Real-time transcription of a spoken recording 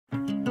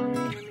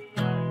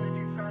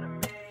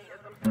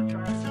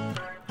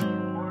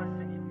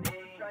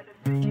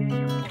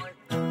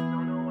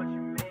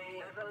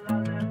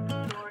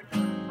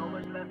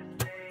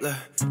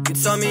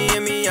You told me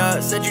hit me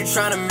up, said you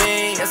tryna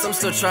meet. Guess I'm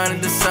still trying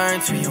to discern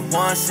between your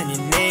wants and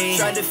your needs.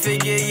 Tried to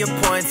figure your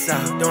points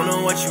out, don't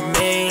know what you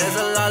mean. There's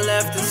a lot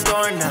left in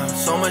store now,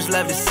 so much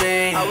left to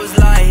see. I was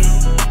light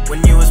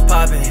when you was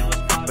poppin',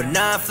 but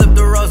now I flip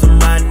the roles, I'm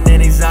riding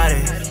in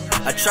exotic.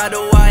 I tried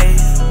to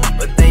wife,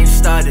 but then you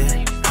started.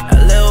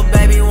 That little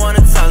baby wanna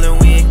tell her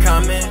we ain't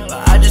coming,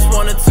 but I just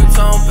want a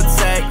two-tone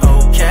protect,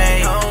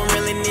 okay. I don't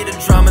really need a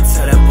drama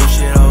till that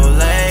bullshit old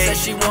lady. Said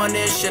she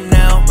wanted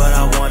Chanel, but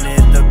I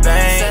wanted the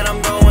Bay. Said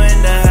I'm going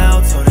to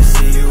hell, told her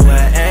see you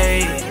at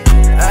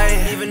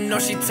 8. Even though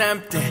she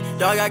tempted,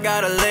 dog, I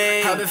gotta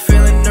leave. I've been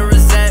feeling the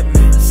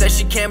resentment, said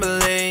she can't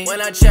believe. When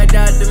I checked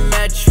out the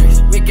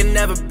metrics, we can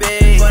never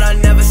be. But I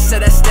never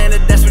said that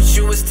standard, that's what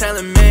you was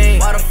telling me.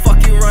 Why the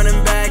fuck you running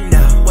back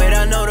now? Wait,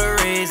 I know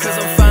the reason. Cause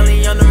I'm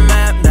finally on the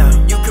map now.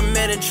 You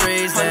committed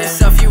treason. On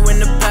yourself, you in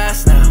the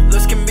past now.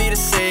 Looks can be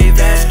deceived.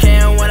 Dash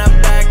can when I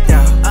backed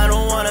out, I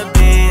don't wanna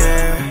be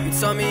there. You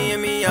told me hit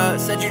me up,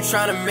 said you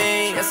tryna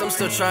meet. Guess I'm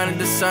still trying to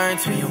discern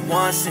between your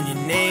wants and your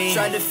needs.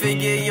 Tried to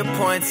figure your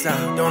points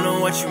out, don't know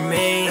what you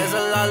mean. There's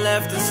a lot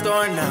left in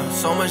store now,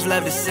 so much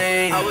left to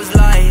see. I was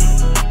light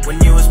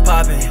when you was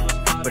poppin',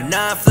 but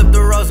now I flip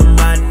the roles, I'm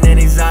riding in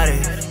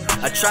exotic.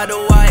 I tried to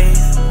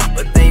wife,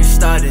 but then you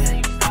started.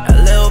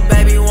 That little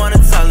baby wanna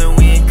tell her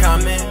we ain't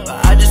coming,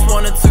 but I just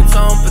want a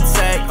two-tone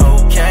protect,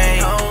 okay.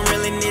 I don't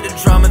really need a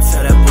drama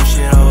till that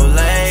bullshit old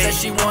lady. Said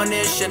she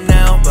wanted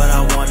Chanel, but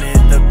I wanted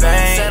the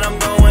Bay. Said I'm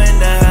going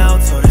to hell,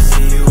 told her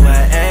see you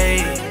at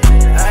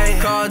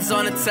 8. Cards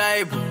on the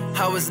table,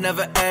 I was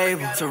never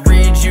able to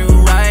read you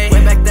right.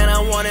 Way back then I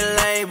wanted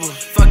labels.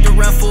 Fucked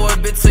around for a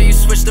bit till you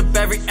switched up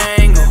every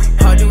angle.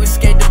 Hard to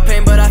escape the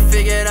pain, but I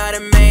figured I'd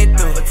have made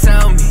through. But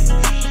tell me,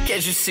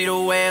 can't you see the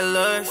way it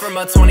looks? From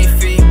about 20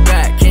 feet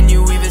back, can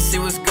you even see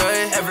what's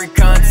good? Every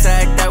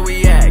contact that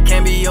we had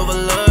can't be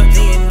overlooked.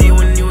 D&D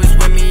when you was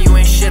with me, you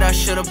ain't shit I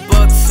should've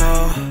booked,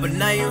 so. But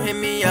now you hit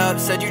me up,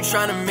 said you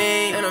tryna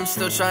meet, and I'm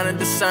still trying to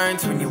discern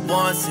between your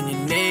wants and your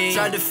needs.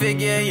 Tried to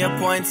figure your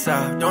points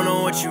out, don't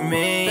know what you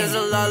mean. There's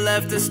a lot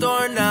left in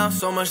store now,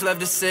 so much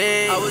left to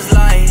see. I was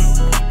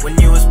light when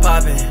you was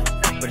poppin',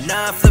 but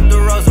now I flip the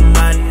roles, I'm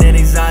riding in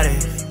exotic.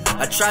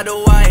 I tried to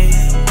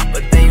wife,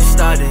 but then you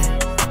started.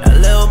 That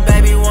little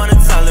baby wanna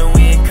tell her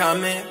we ain't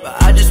coming,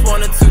 but I just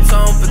want a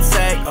two-tone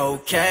protect,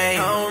 okay.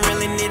 I don't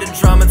really need a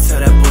drama till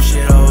that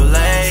bullshit old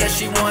lady. Said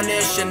she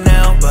wanted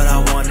Chanel, but I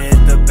wanted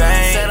the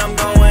Bay. Said I'm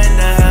going